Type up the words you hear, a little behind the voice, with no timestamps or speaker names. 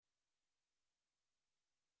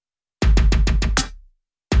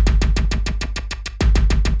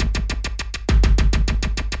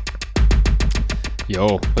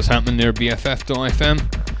Yo, what's happening there,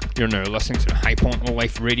 BFF.FM? You're now listening to the Highpoint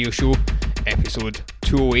Lowlife radio show, episode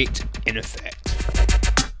 208 in effect.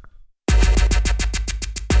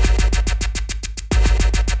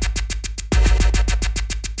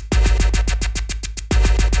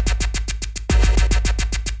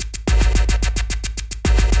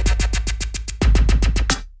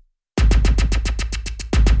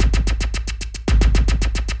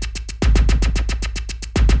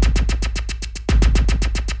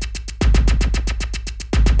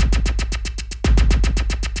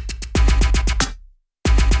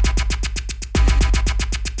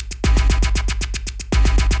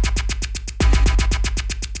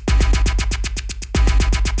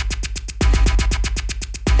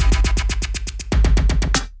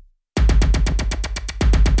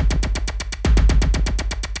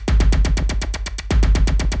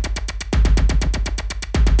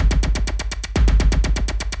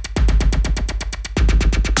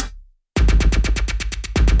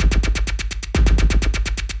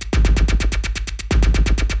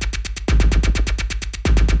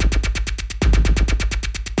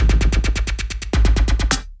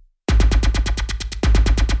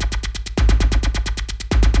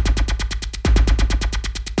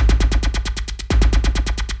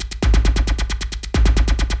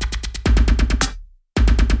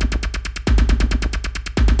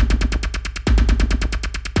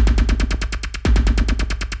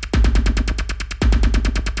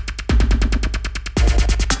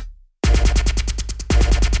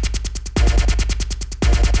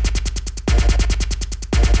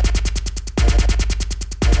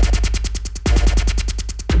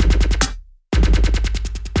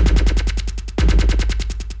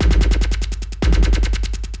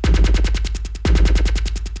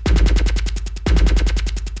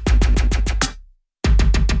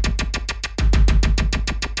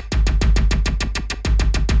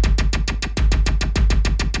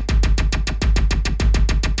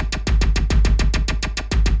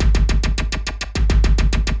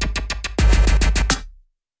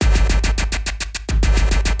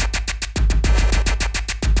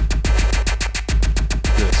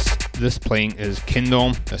 This playing is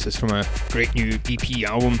Kingdom. This is from a great new EP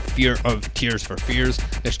album, Fear of Tears for Fears.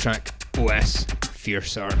 This track, OS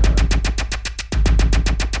Fiercer.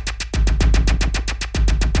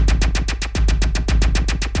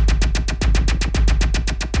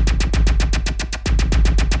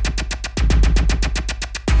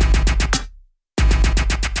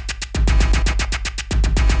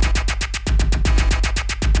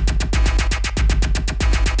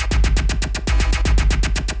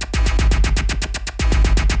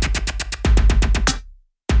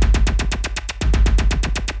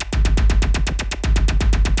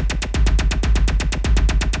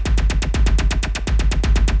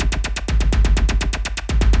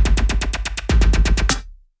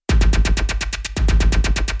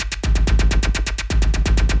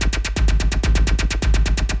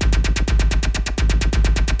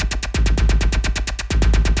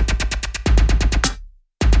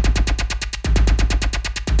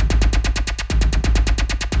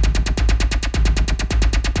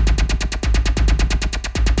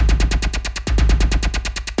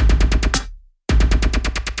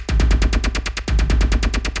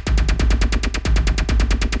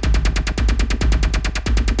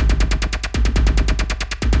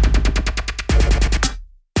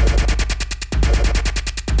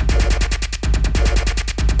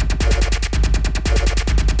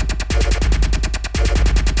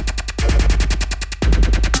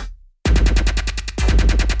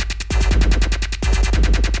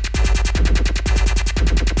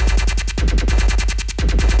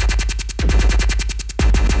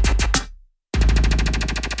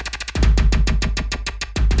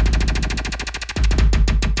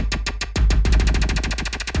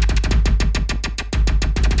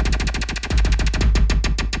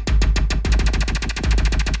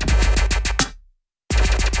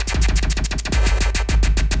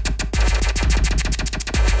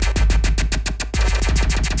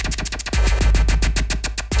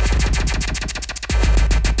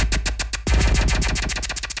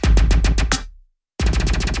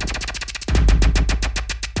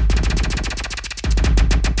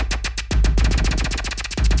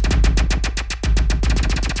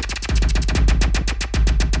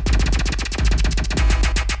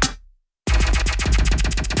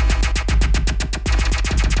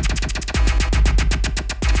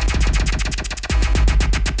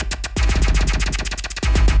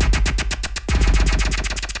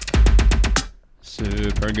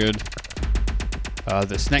 Good.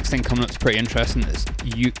 This next thing coming up is pretty interesting. It's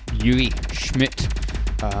Yui Schmidt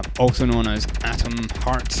also known as Atom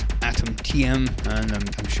Heart, Atom TM, and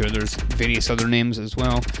I'm sure there's various other names as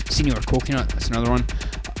well. Senior Coconut, that's another one.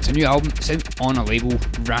 It's a new album. It's out on a label,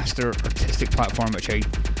 Raster Artistic Platform, which I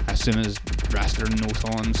assume is Raster Note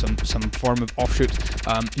on, some form of offshoot.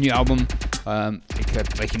 New album,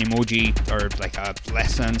 like an emoji, or like a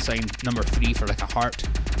less than sign, number 3 for like a heart,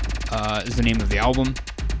 is the name of the album,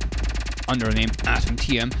 under the name Atom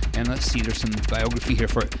TM. And let's see, there's some biography here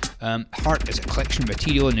for it. Heart is a collection of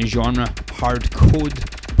material in the genre hard code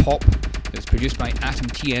pop. It's produced by Atom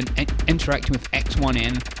TM, interacting with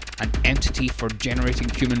X1N, an entity for generating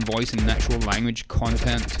human voice and natural language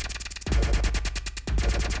content.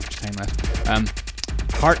 Time left.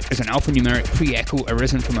 Heart is an alphanumeric pre-echo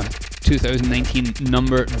arisen from a 2019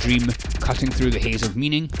 number dream cutting through the haze of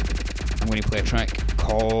meaning. I'm going to play a track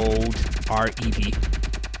called REV.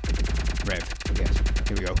 Rev, I guess.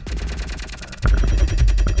 Here we go.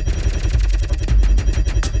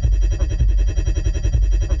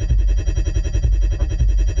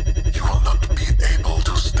 You will not be able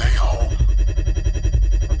to stay home.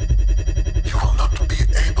 You will not be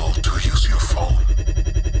able to use your phone.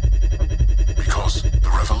 Because the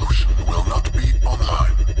revolution will not be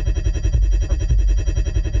online.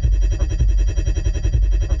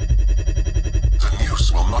 The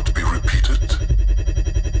news will not be repeated,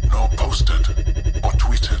 nor posted or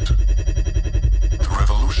tweeted. The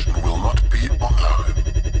revolution will not be online.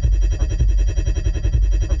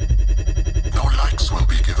 No likes will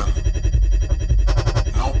be given.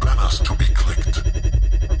 No banners to be clicked.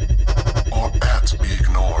 Or ads be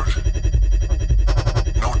ignored.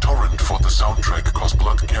 No torrent for the soundtrack, cause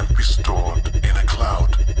blood can't be stored in a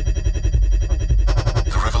cloud.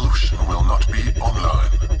 The revolution will not be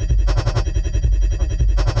online.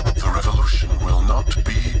 The revolution will not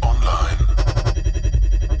be online.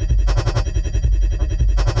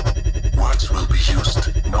 Words will be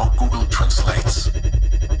used, no Google translates.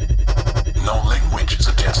 No language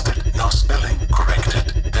suggested, no spelling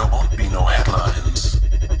corrected. There won't be no headlines,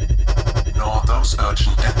 nor those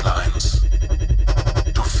urgent deadlines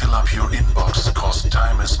to fill up your inbox, cause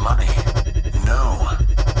time is money. No,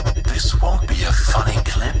 this won't be a funny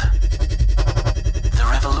clip. The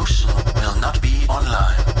revolution will not be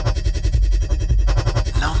online.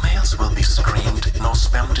 No mails will be screened, no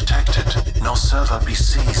spam detected, no server be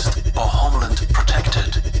seized or homeland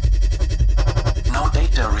protected. No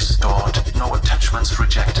data restored, no attachments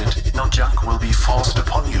rejected, no junk will be forced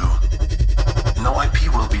upon you. No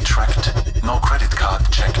IP will be tracked, no credit card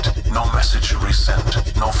checked, no message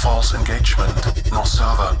resent, no false engagement, no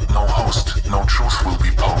server, no host, no truth will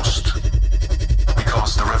be post.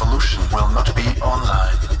 Because the revolution will not be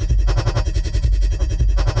online.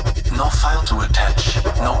 No file to attach,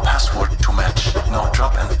 no password to match, no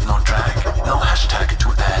drop and no drag, no hashtag to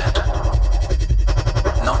add.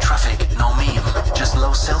 No traffic, no meme, just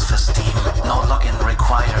low self-esteem, no login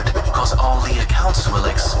required, cause all the accounts will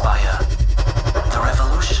expire. The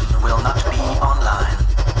revolution will not be online.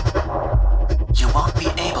 You won't be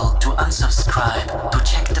able to unsubscribe, to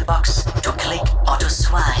check the box, to click or to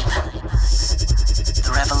swipe.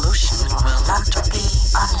 The revolution will not be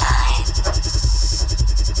online.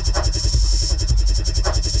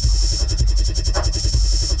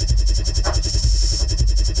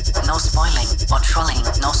 No spoiling or trolling,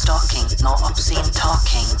 no stalking, no obscene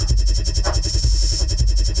talking.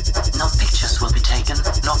 No pictures will be taken,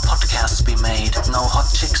 no podcasts be made, no hot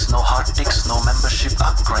chicks, no hard dicks, no membership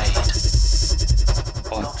upgrade.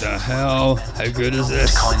 What the hell? How good is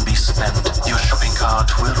this? Bitcoin be spent, your shopping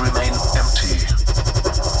cart will remain empty.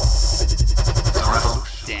 The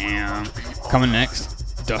revolution. Damn. Coming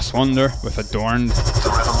next, Dust Wonder with Adorned.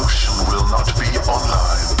 The revolution will not be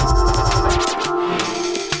online.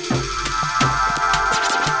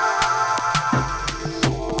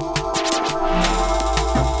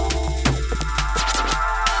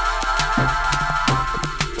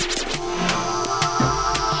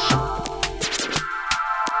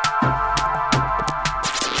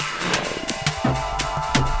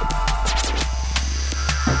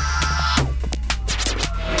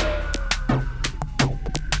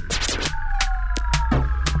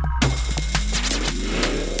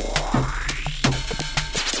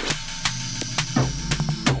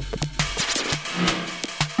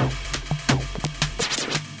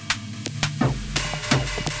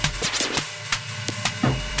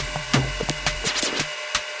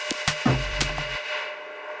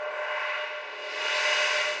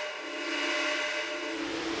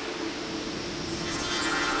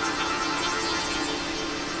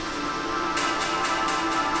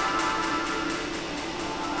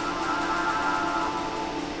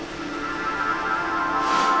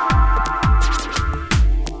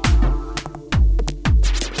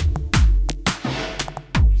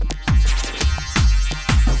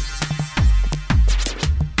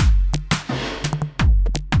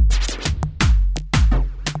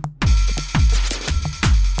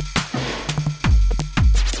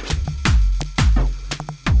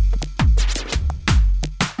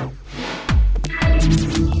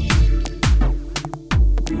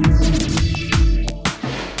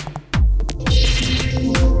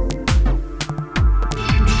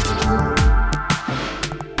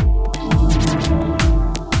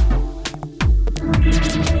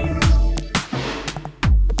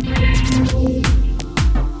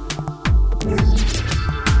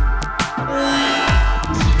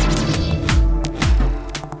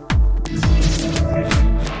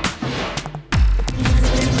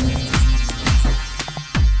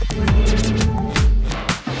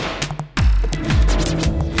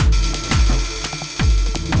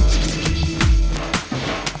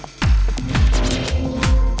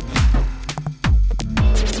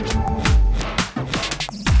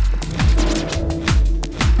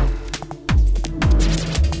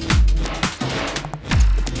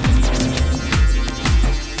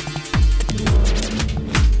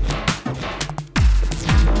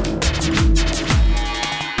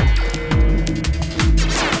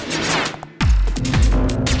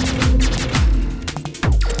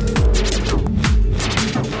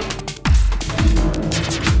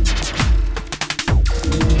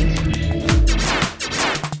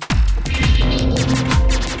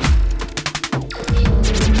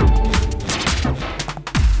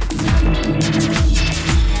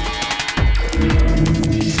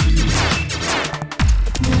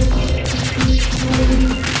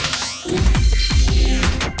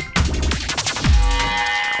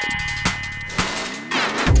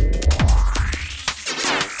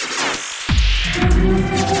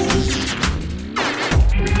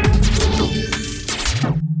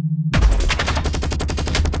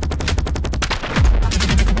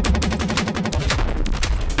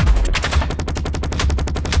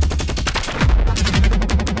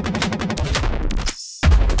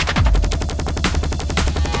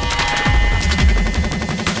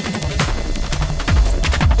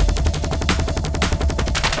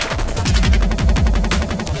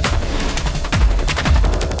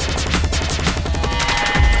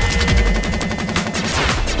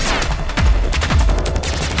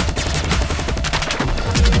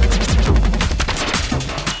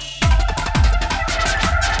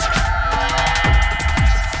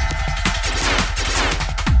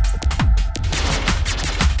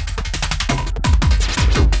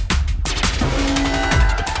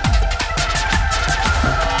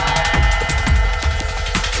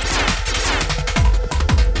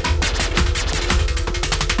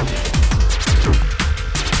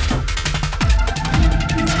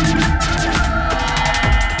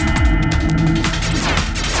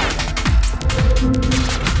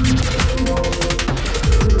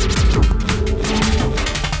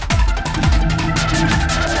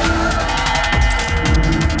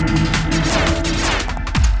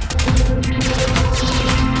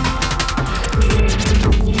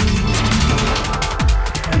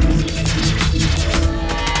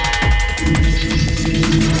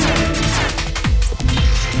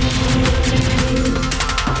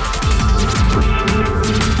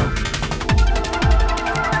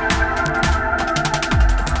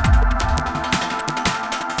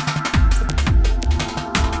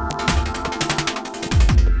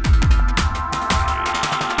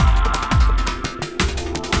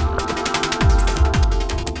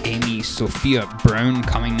 Sophia Brown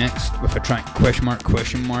coming next with a track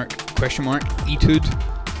Etude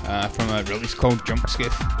from a release called Jump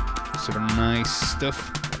Skiff. Super nice stuff.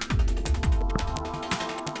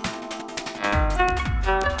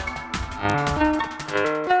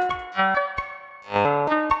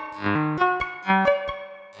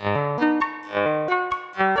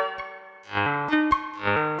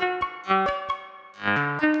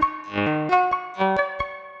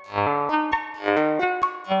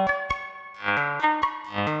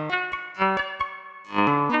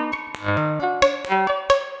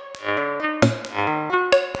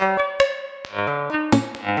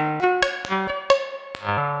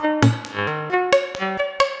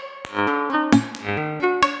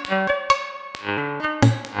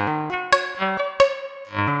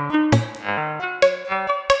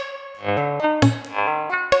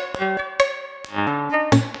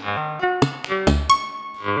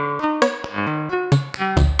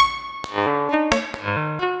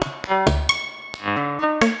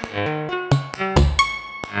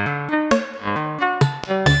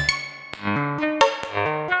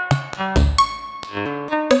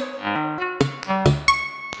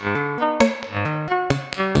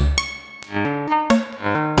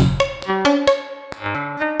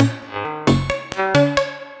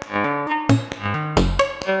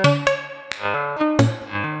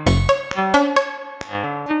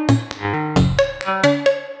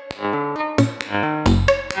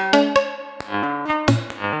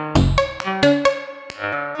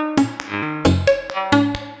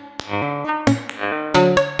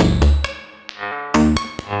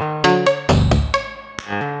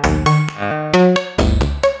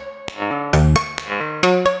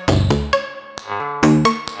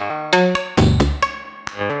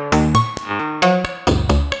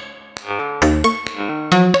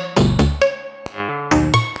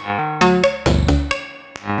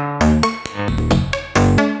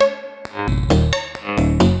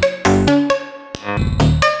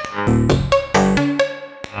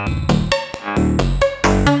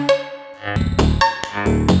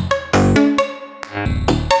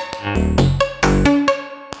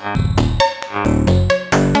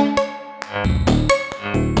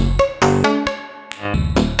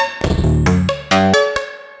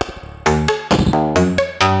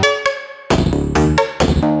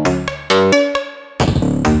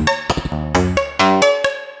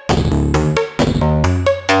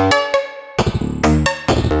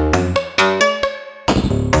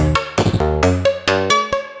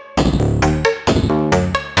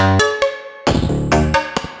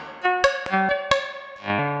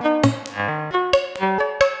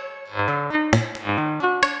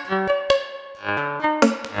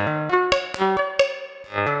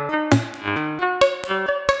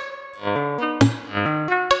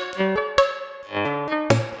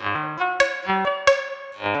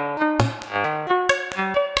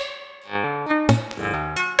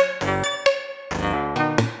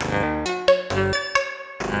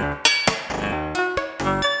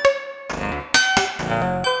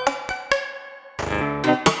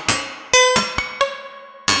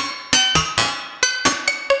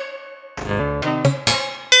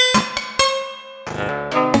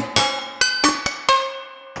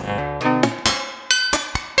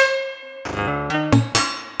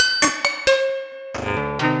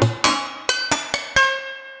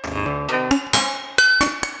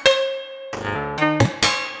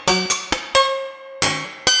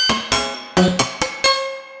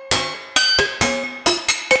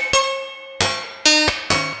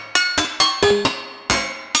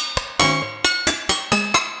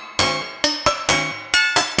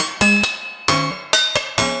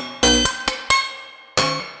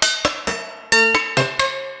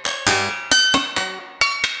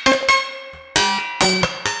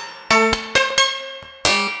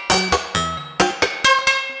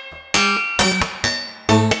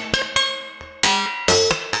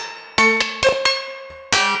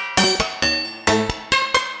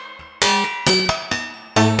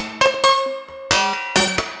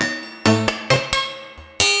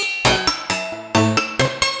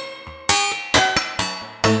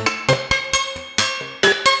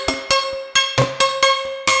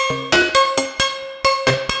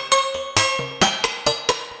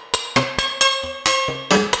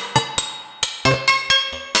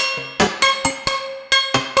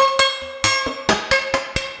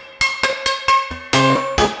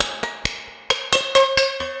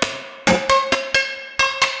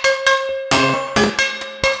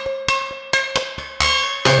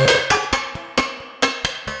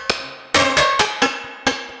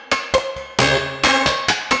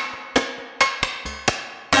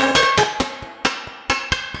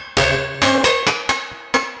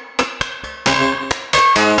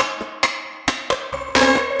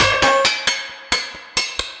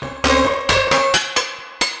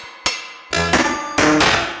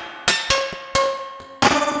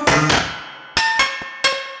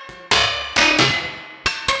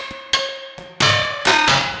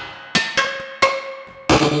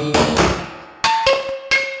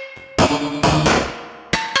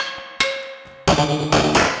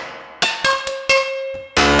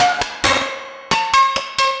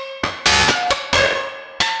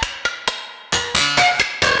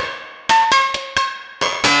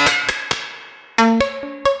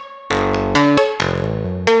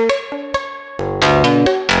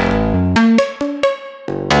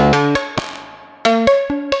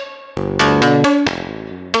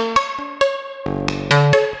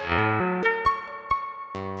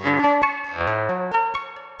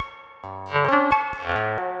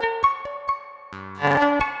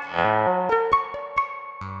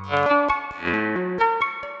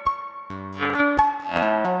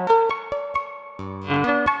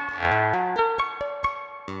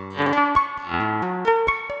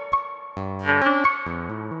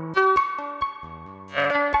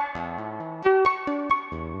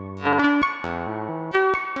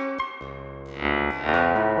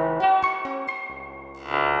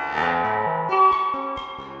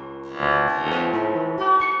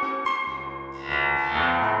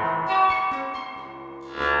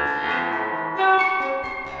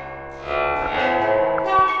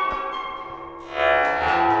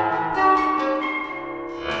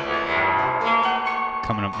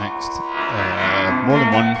 Coming up next, more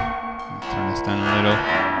than one. Turn this down a little.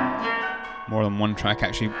 More than one track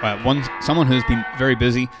actually. Someone who's been very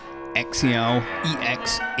busy. XAL,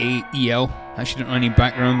 EXAEL. Actually don't know any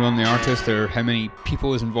background on the artist or how many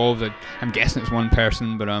people is involved. I'm guessing it's one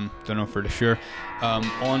person, but don't know for sure.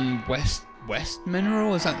 On West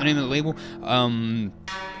Mineral, is that the name of the label?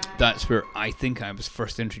 That's where I think I was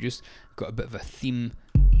first introduced. Got a bit of a theme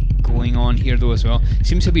going on here though as well.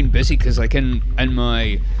 Seems to have been busy because like in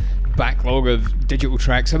my backlog of digital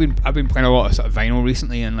tracks, I've been playing a lot of sort of vinyl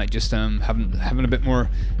recently and like just having a bit more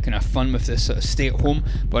kind of fun with this sort of stay at home.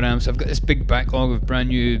 But so I've got this big backlog of brand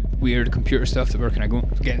new weird computer stuff that we're kind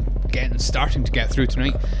of starting to get through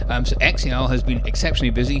tonight. So XAL has been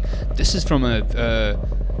exceptionally busy. This is from a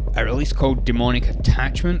release called Demonic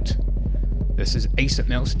Attachment. This is Ice That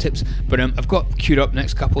Melts the Tips, but I've got queued up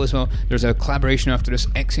next couple as well. There's a collaboration after this,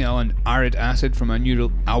 XAL and Arid Acid from a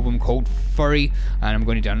new album called Furry, and I'm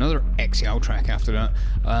going to do another XAL track after that,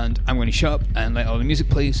 and I'm going to shut up and let all the music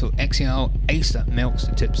play. So XAL, Ice That Melts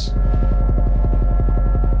the Tips.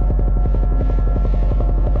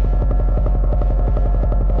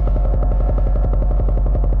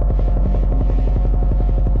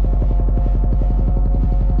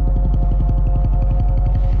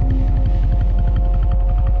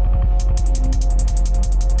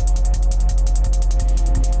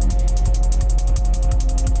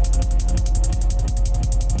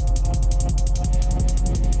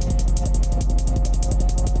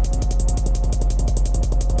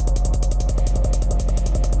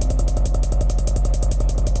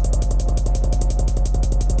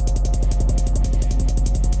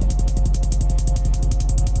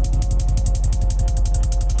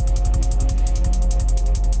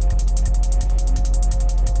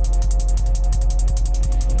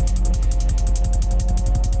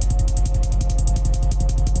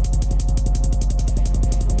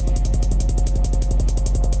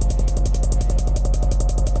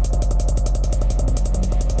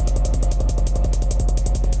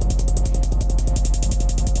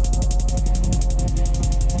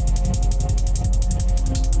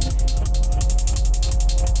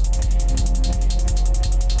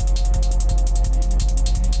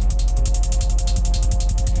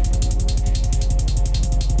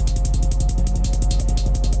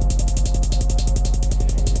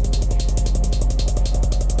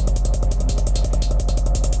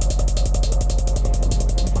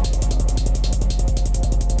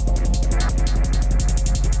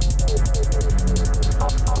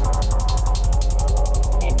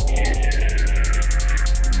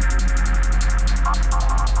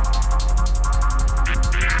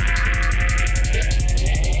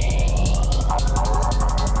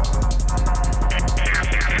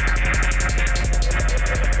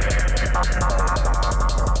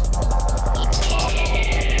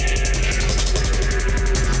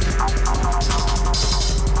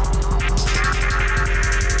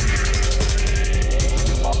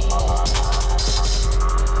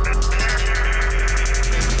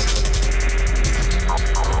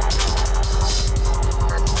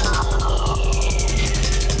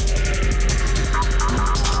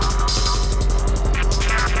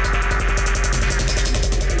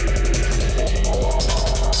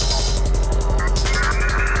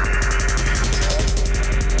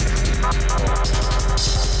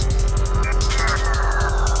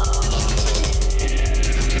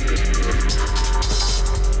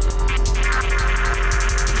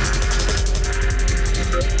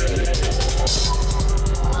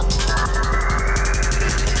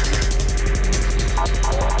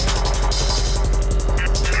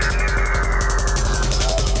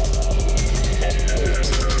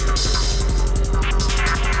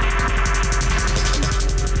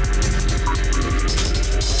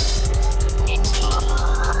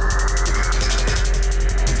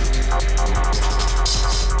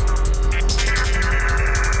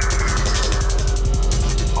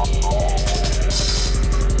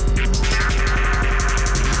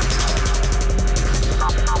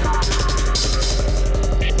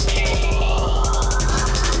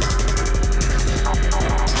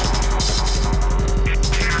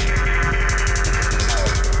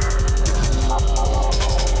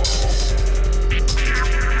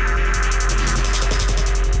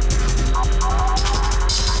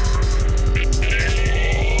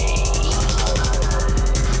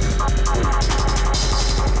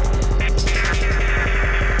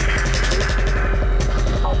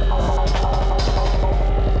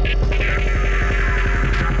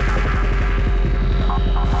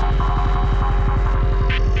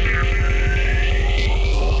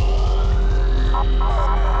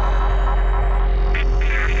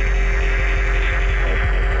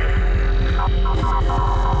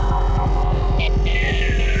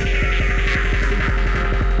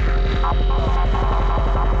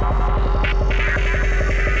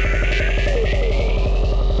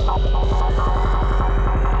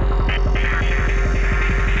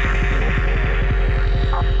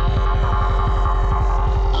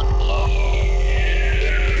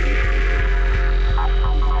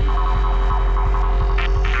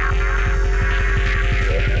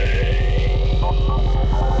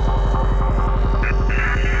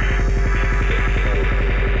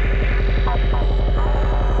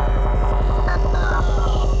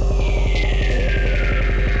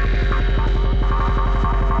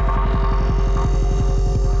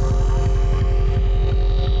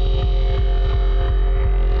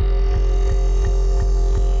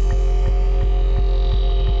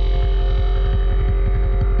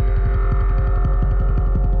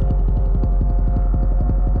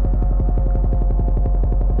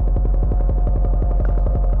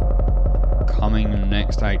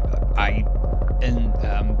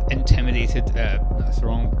 invented, that's the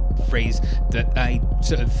wrong phrase, that I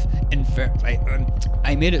sort of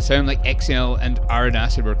I made it sound like XL and Arid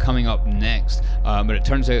Acid were coming up next, but it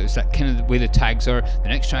turns out it's that kind of the way the tags are. The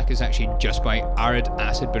next track is actually just by Arid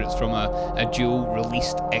Acid, but it's from a dual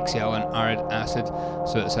released XL and Arid Acid.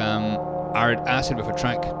 So it's Arid Acid with a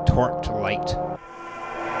track Torqued Light.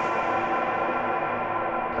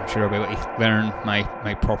 I'm sure I'll be able to learn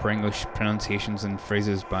my proper English pronunciations and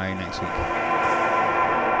phrases by next week.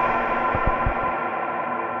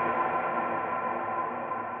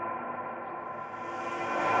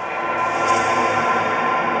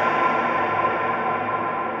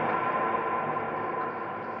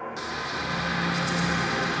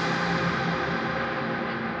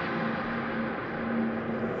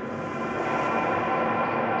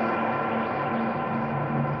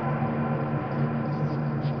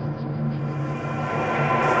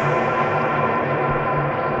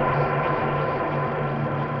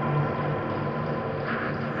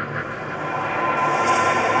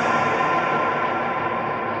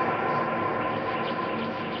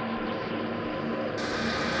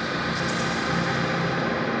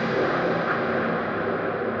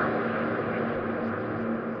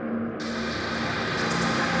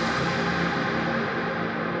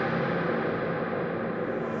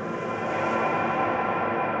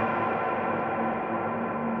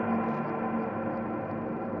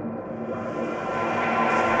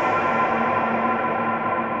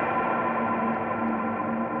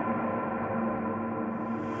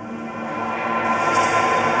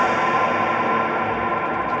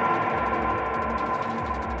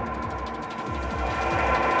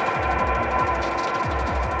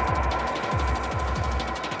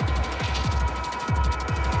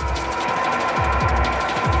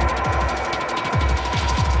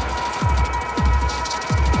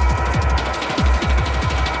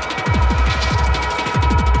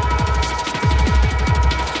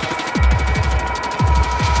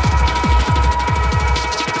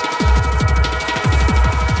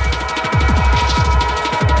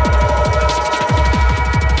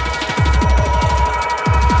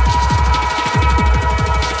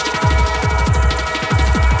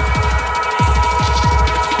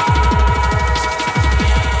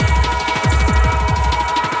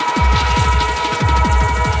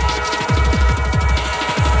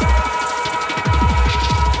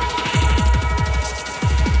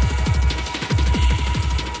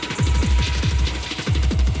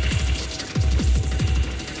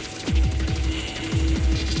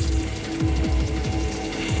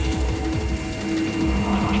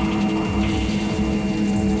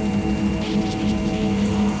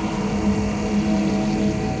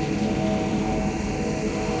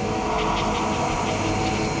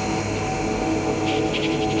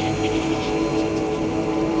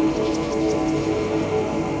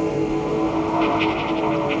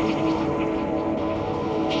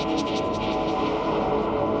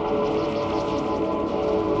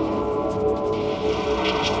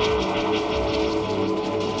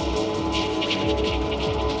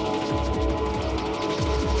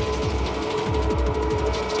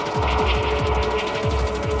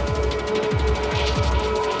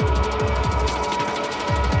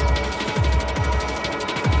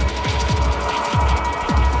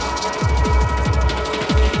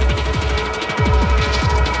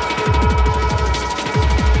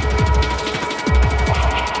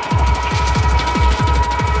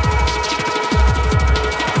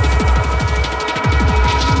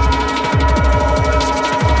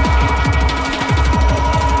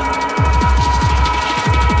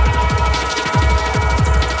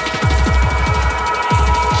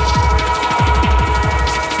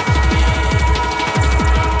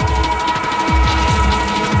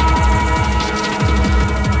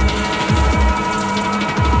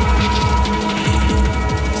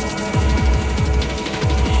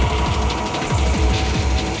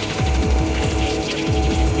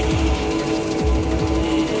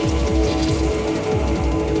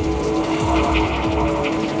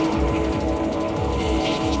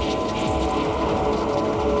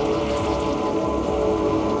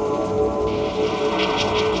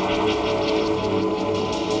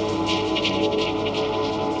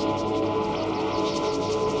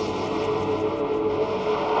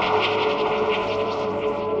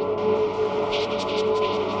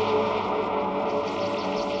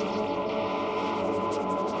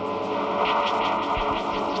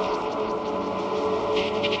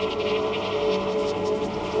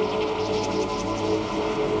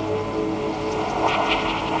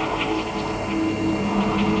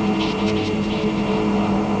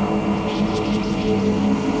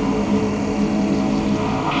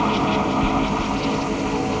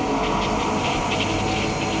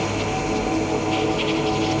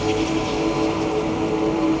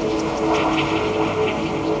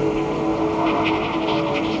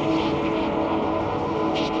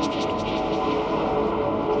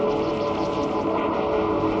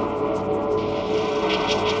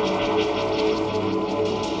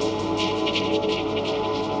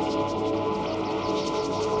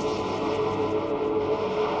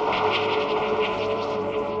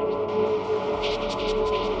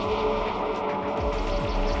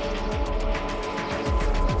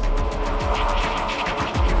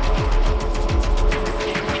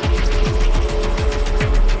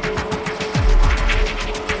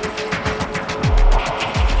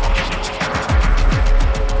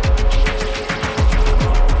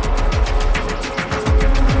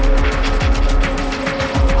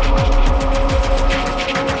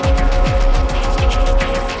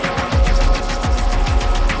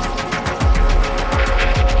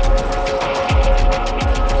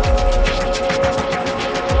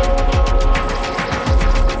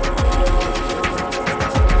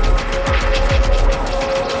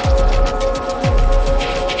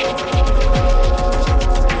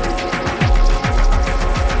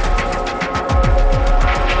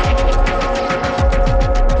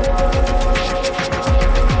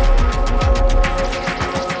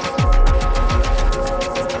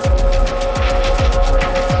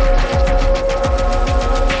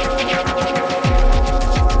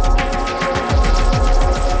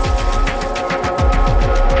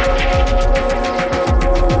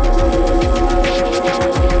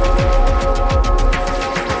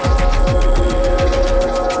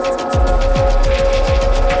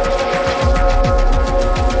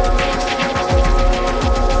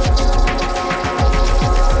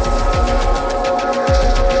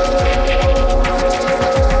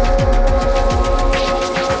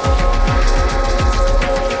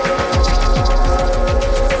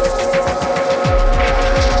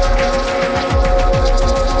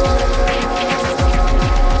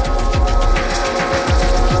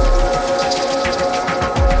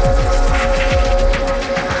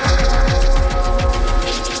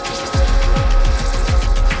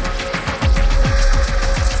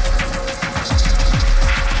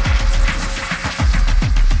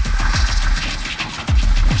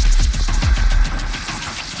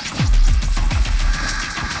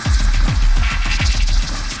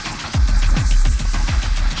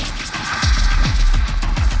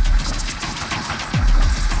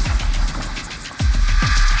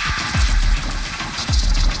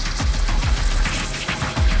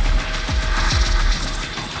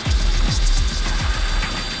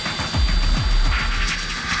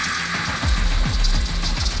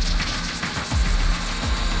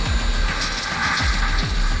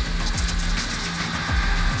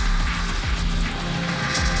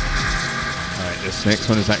 This next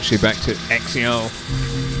one is actually back to XL.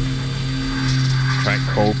 Track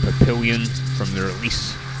called Papillion from the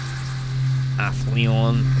release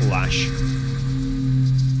Athleon Lash.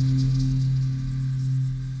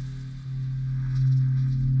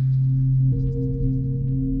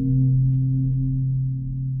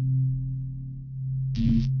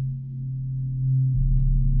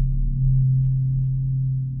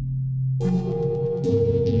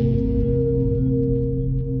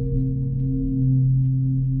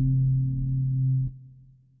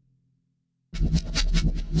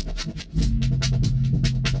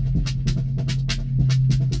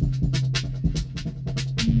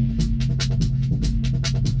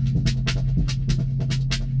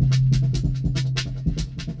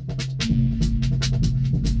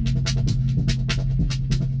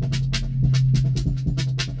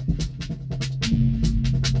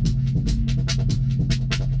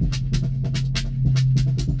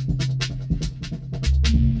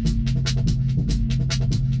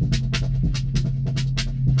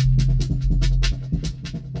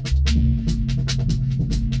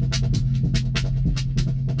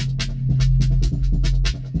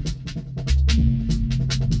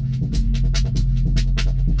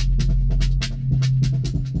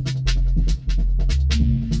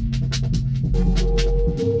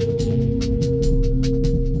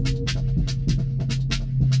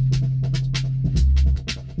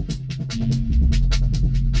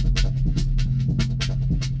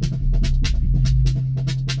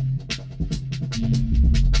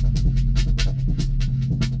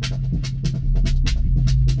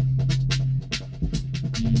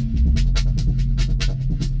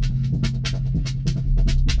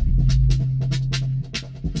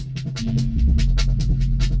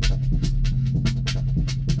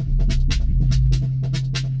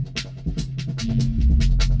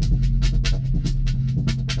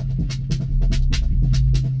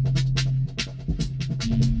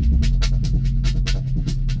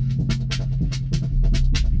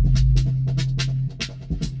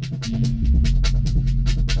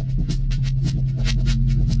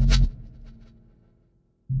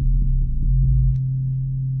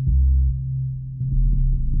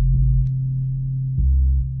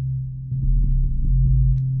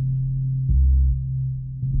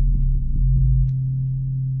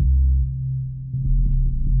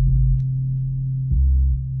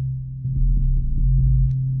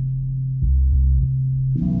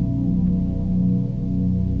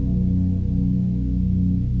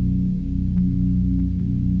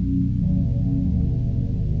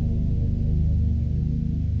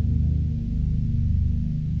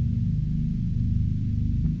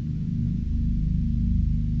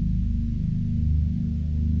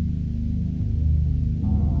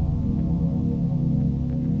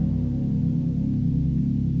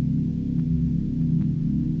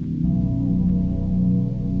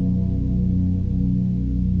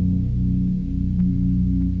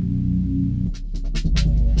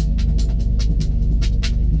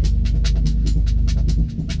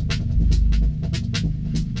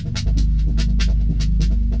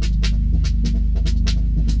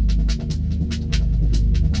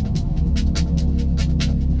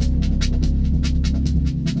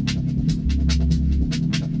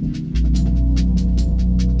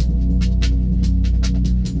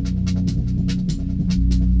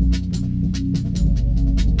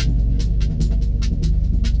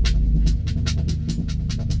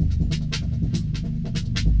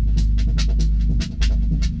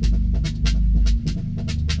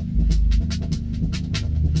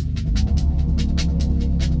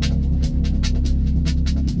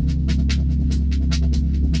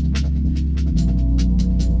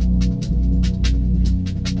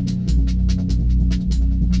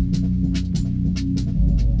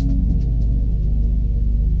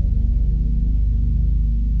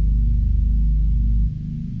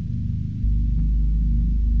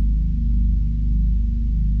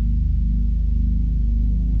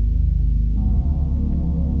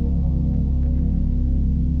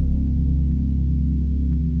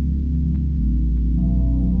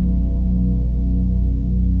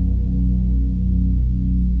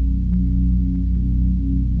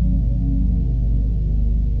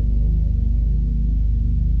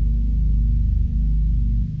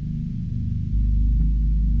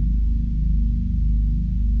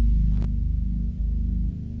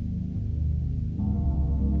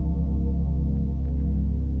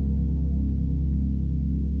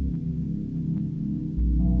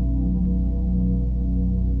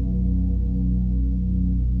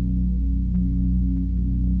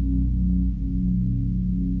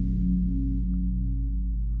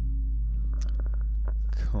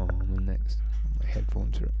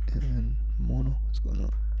 headphones are in mono. What's going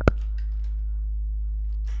on?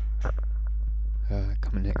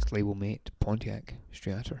 Coming next, label mate, Pontiac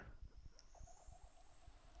Strator.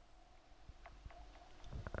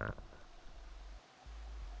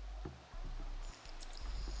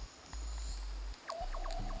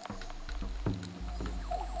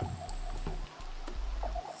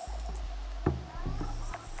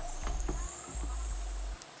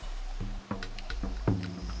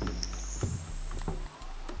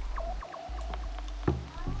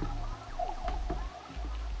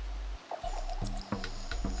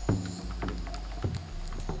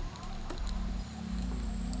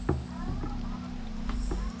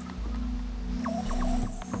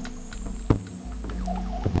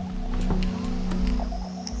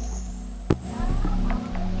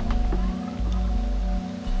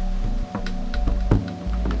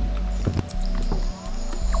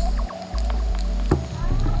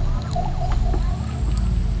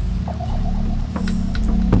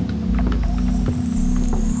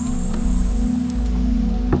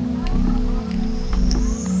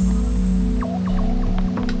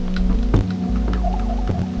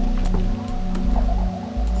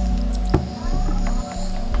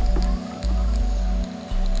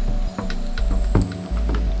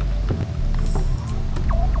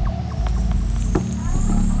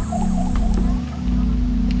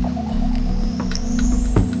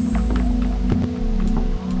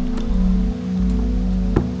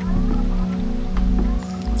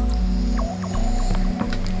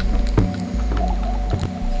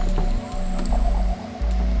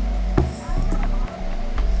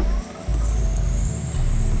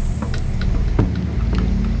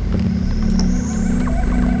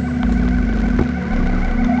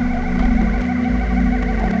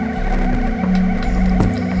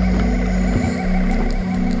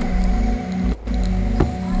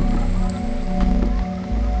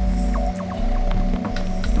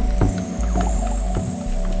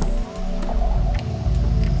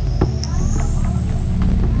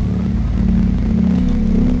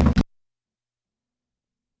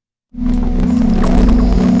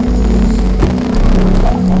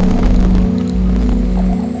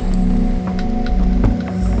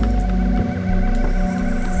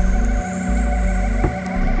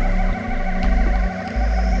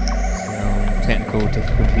 Technical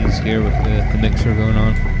difficulties here with the mixer going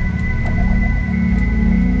on.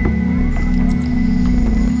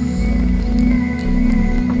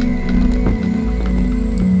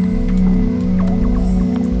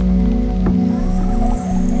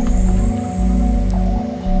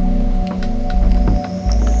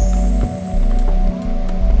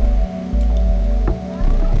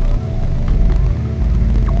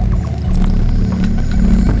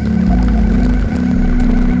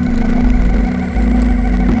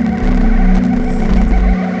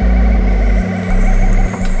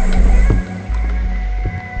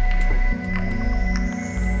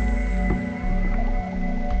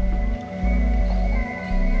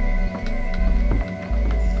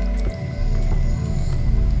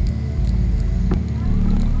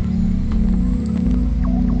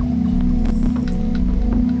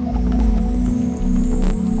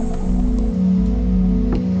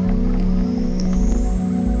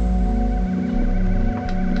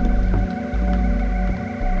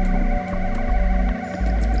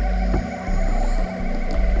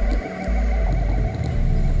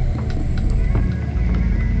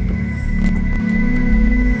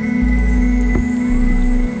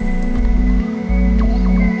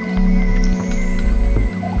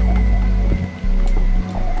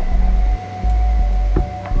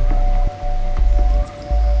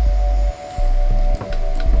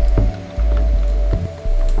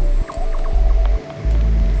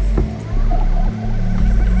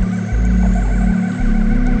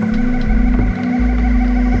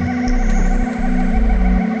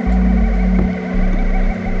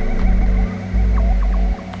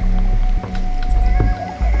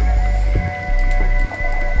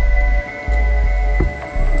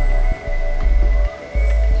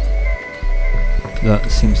 That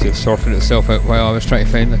seems to have sorted itself out while I was trying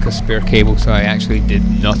to find like a spare cable, so I actually did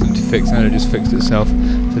nothing to fix it, it just fixed itself.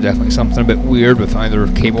 So definitely something a bit weird with either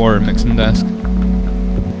cable or mixing desk.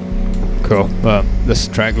 Cool. This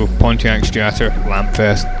track with Pontiac Strator,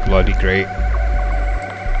 Lampfest, bloody great.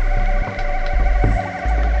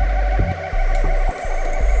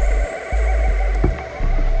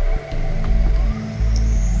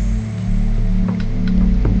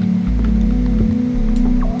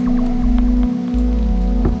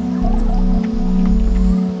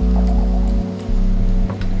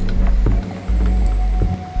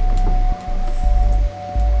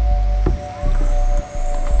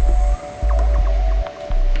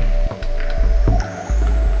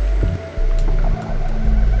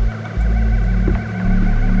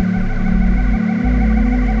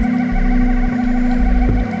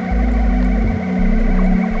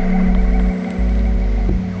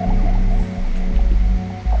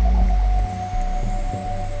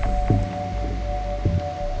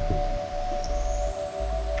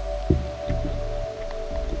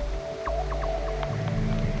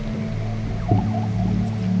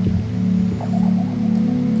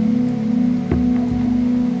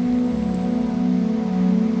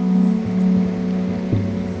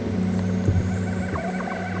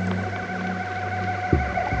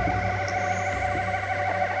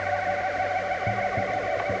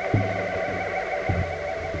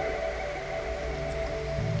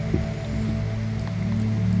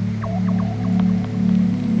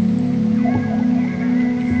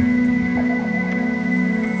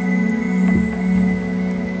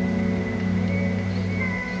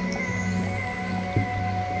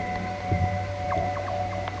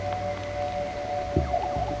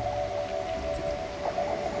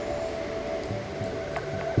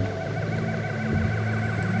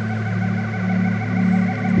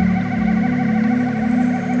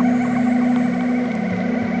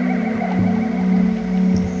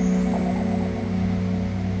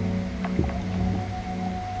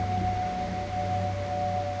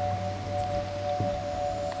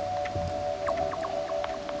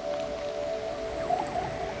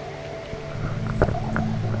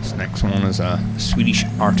 Next one is a Swedish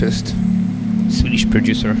artist, Swedish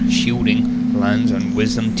producer, Shielding, lands on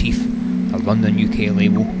Wisdom Teeth, a London, UK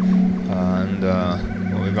label. And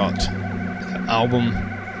well, we got the album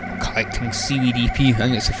collecting CBDP. I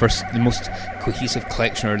think it's the most cohesive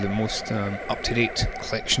collection, or the most up-to-date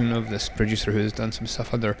collection of this producer who has done some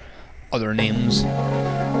stuff under other names.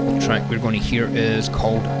 The track we're going to hear is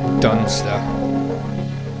called Dunsta.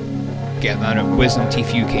 Get that at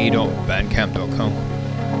wisdomteethuk.bandcamp.com.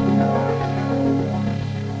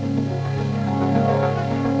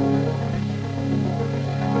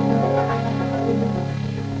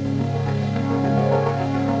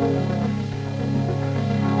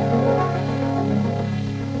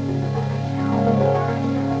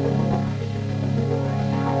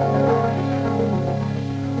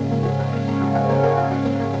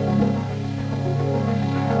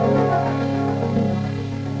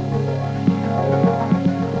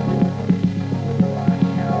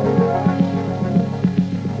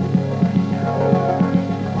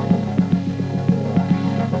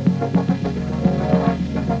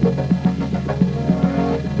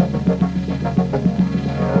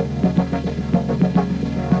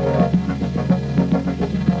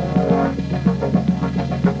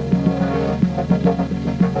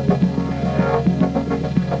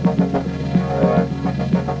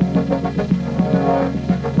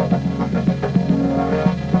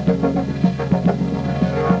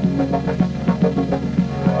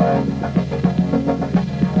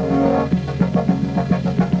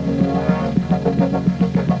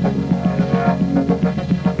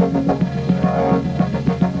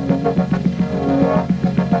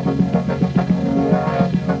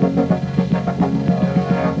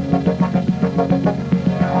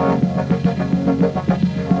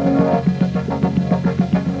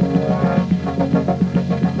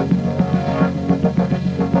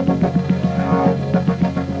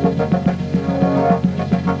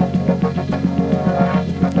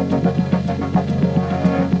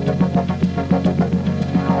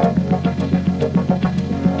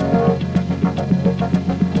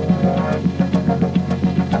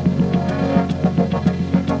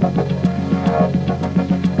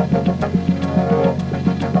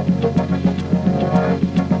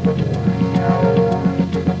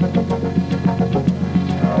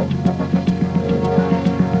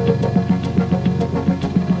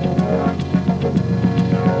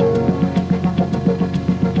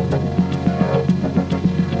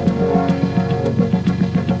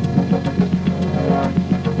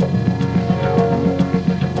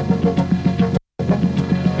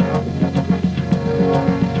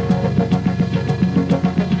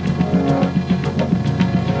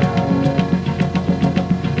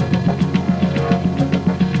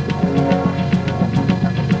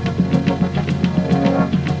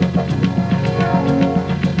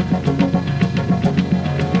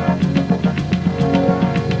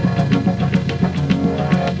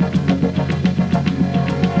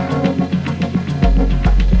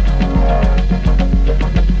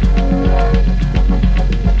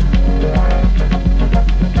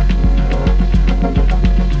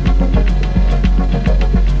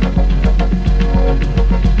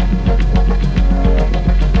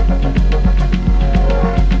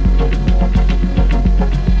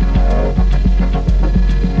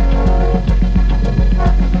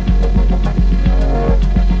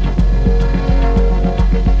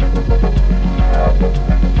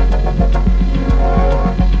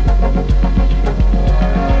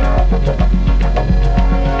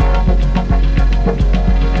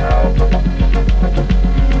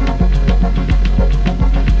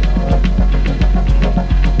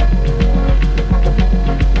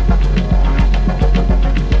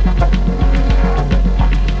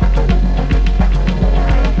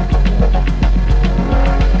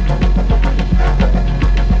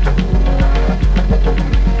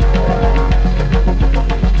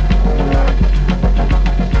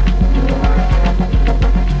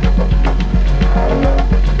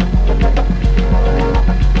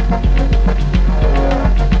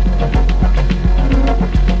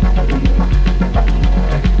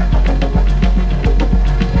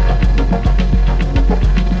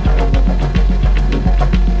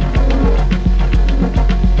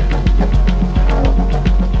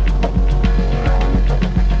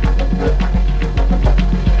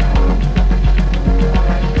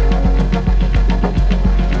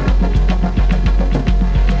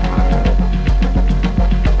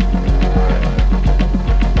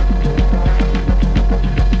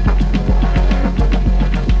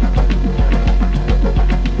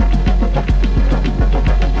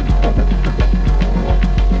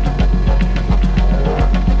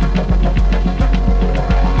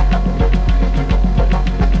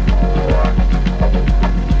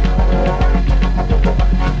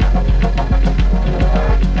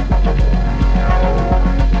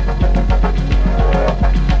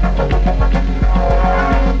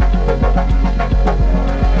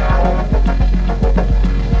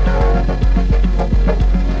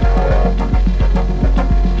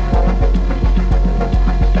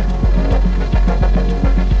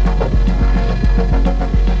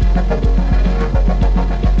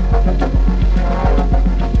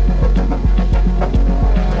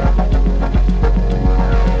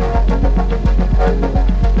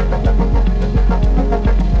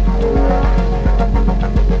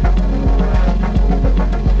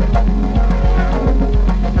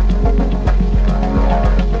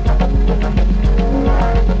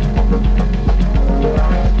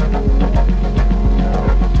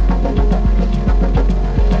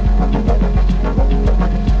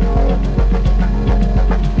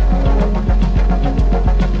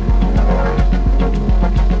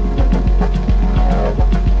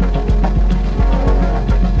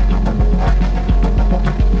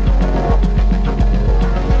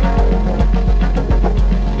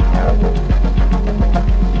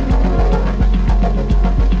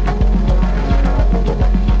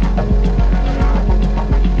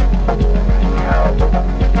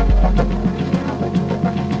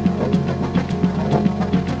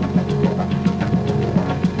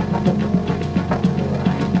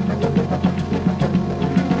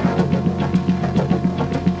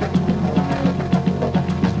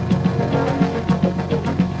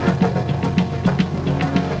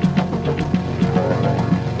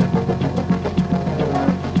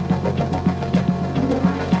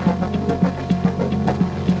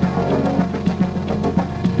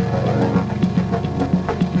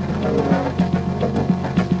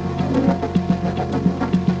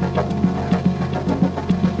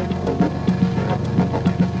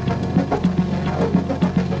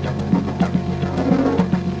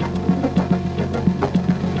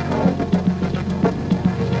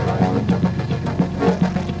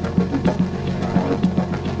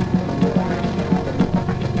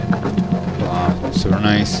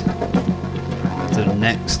 nice. The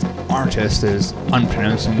next artist is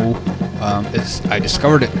unpronounceable. I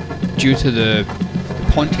discovered it due to the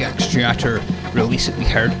Pontiac Striator release that we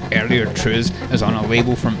heard earlier. Truz is on a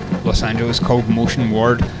label from Los Angeles called Motion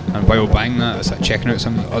Ward, and while buying that, I started checking out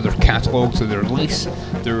some of the other catalogues of the release.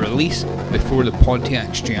 The release before the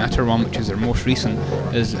Pontiac Striator one, which is their most recent,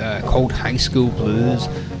 is called High School Blues,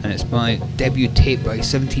 and it's by debut tape by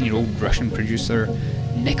 17-year-old Russian producer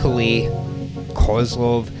Nikolay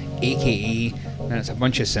Kozlov, aka, and it's a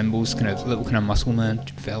bunch of symbols, little muscle man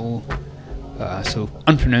fellow. So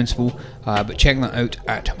unpronounceable, but check that out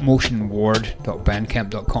at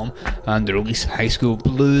motionward.bandcamp.com, and the release High School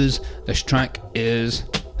Blues. This track is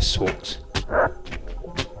Swolts.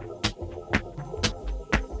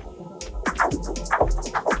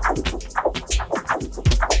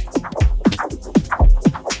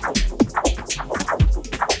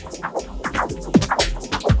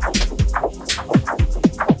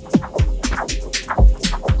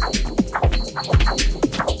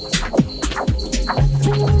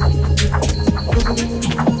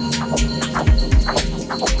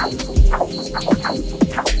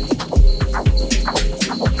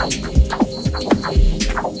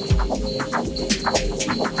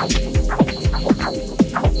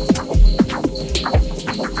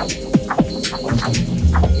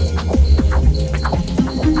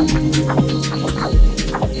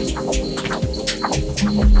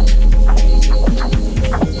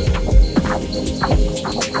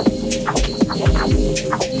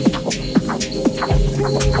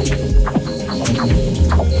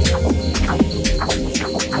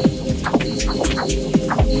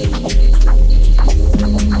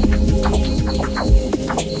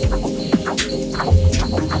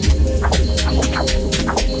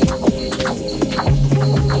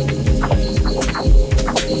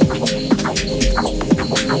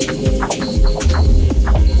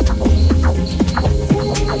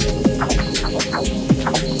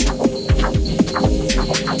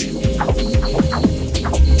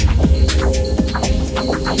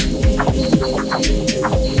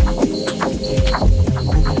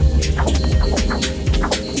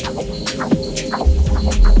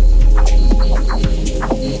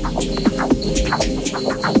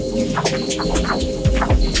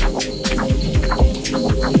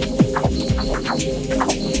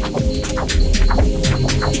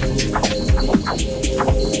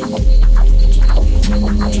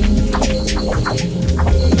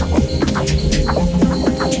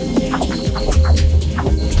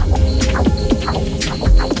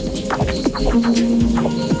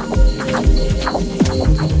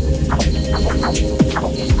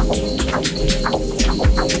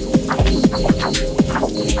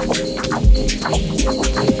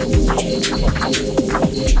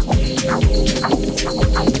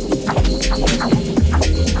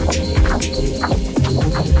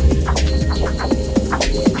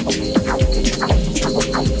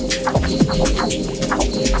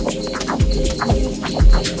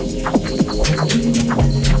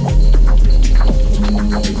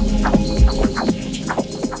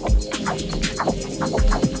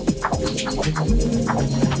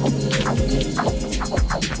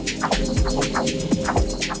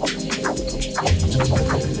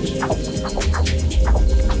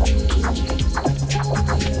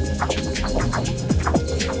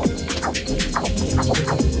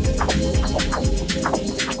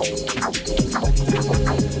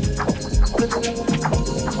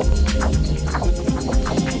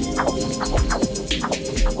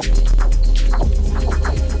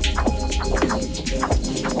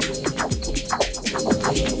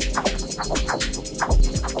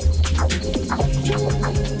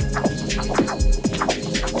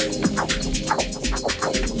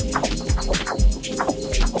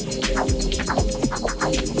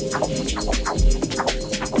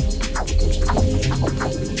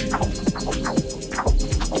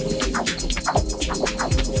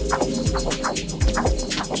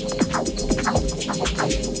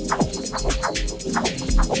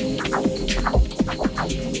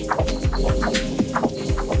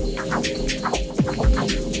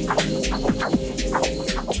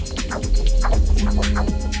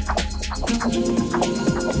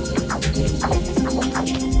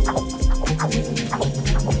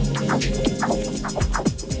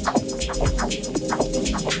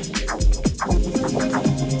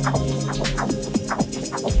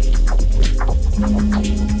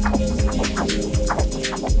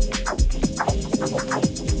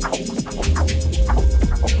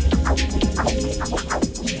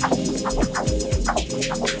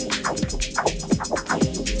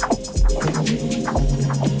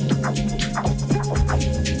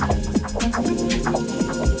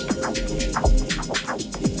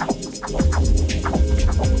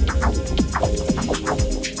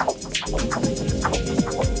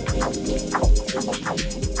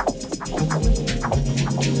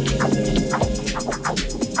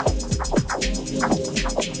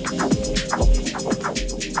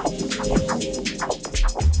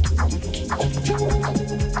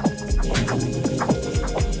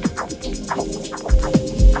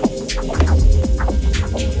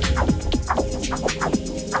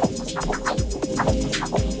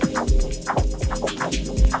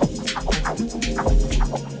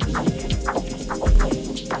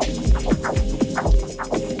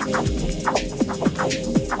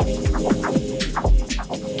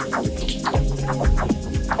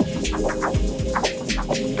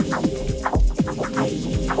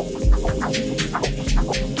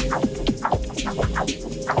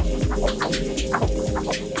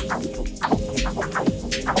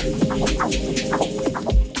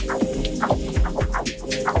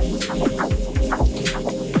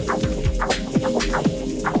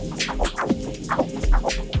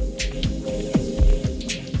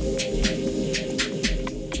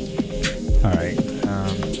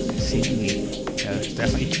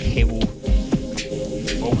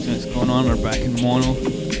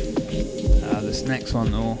 This next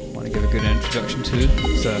one though, I want to give a good introduction to.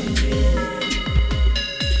 It's a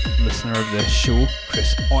listener of the show,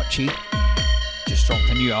 Chris Ochi, just dropped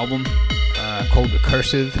a new album called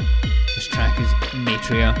Recursive. This track is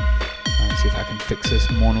Matria. See if I can fix this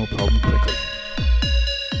mono problem quickly.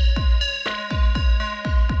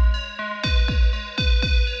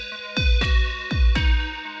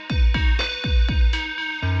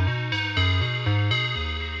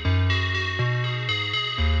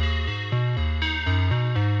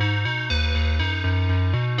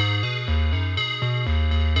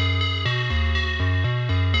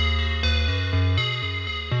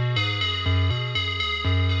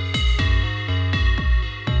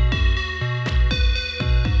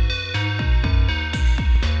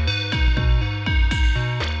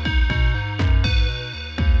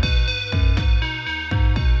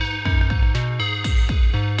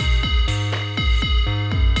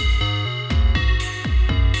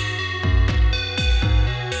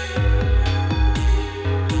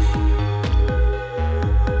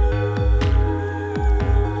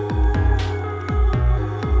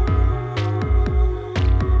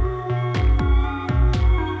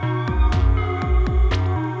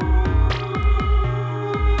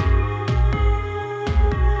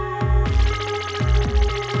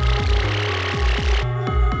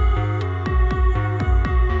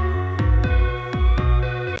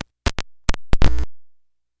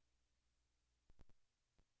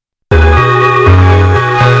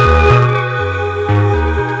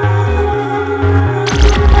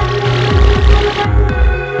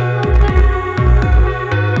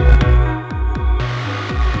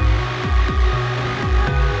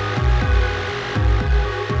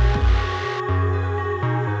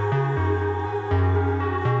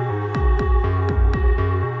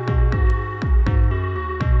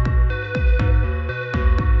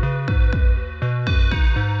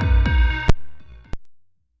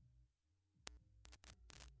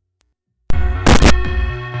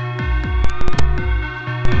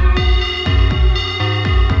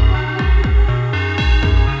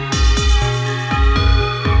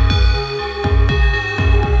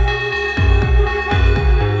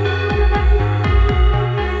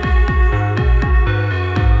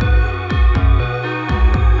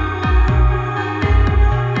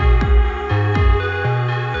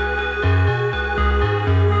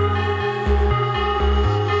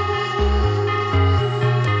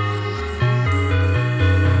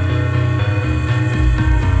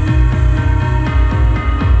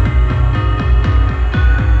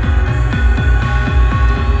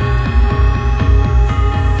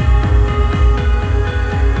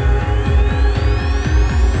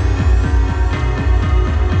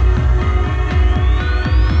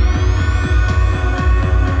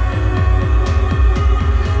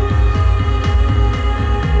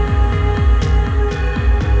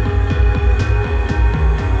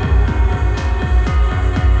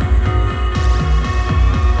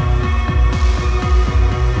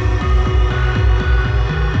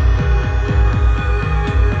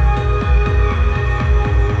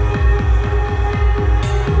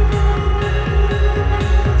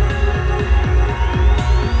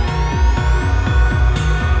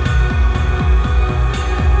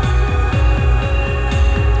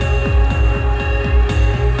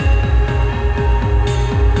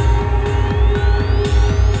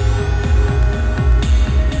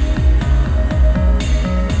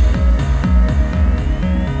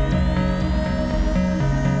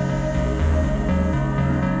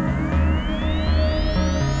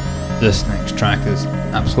 This next track is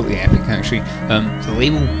absolutely epic actually. The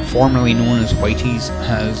label formerly known as Whitey's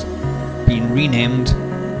has been renamed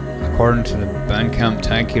according to the Bandcamp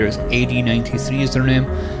tag here. It's AD93 is their name,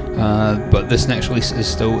 but this next release is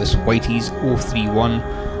still is Whitey's 031.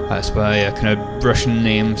 That's by a kind of Russian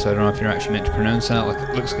name, so I don't know if you're actually meant to pronounce that. Like,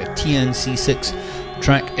 it looks like a TNC6. The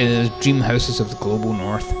track is Dream Houses of the Global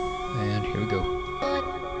North, and here we go.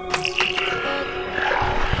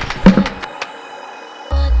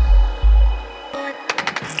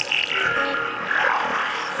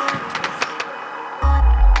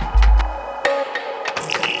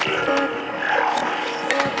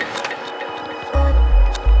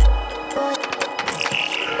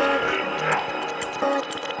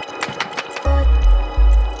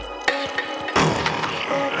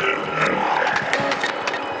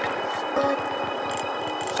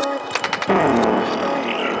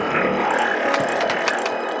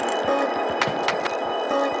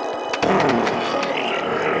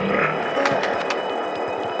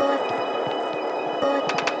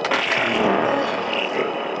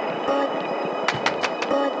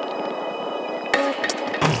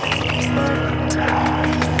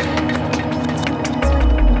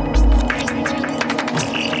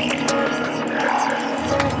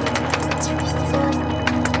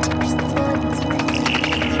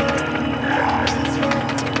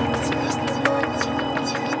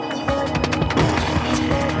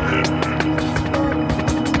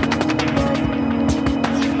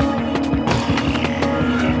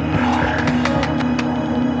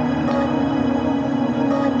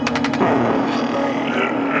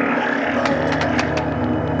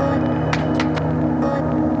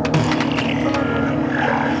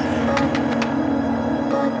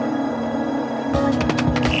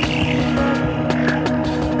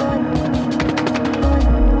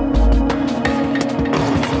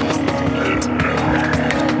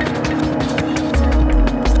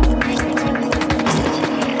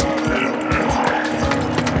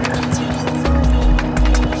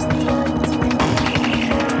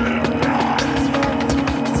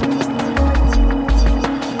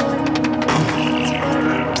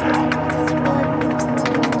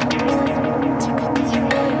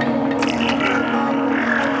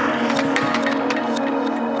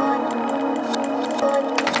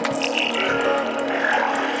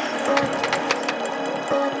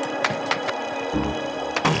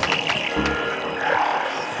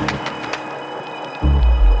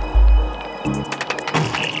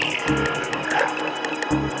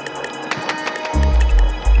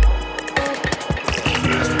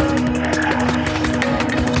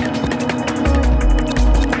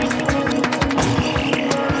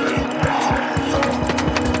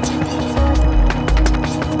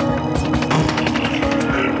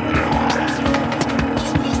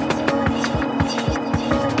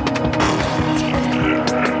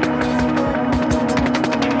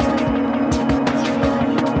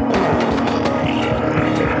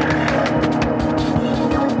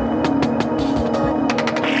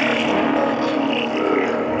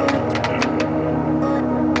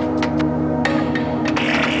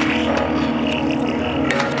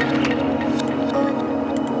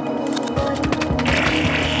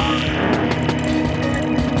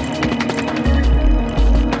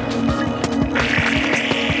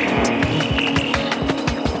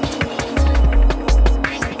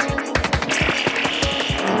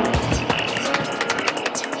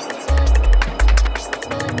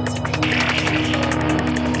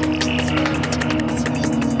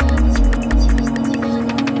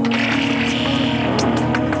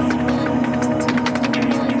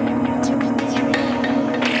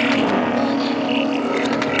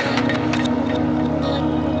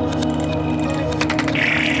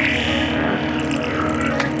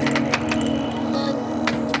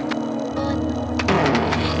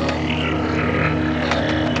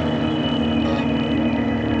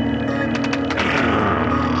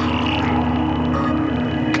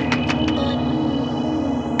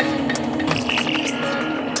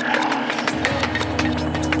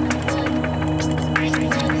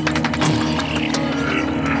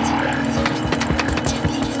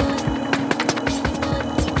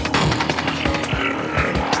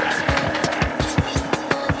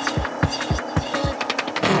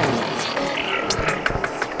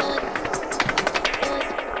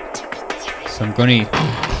 I'm going to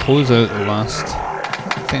close out the last,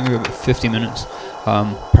 I think we're about 50 minutes.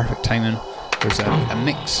 Perfect timing. There's a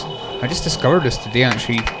mix. I just discovered this today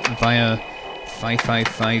actually via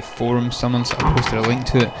 555 forum. Someone sort of posted a link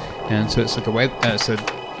to it, and so it's like a web. It's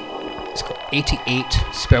got 88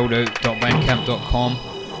 spelled out .bandcamp.com,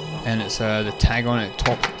 and it's the tag on it,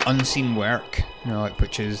 top unseen work, like,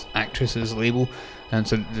 which is Actress's label, and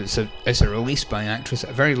so it's a release by Actress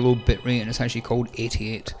at a very low bit rate, and it's actually called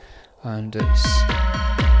 88, and it's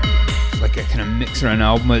like a kind of mix around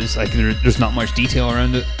album. It's like there's not much detail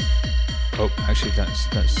around it. Oh, actually,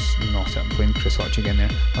 that's not it. I'm playing Chris Hodge again there.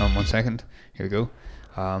 Hold on 1 second. Here we go.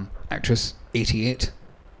 Actress 88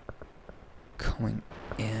 coming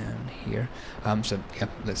in here. So yeah,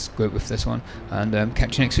 let's go out with this one, and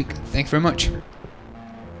catch you next week. Thank you very much.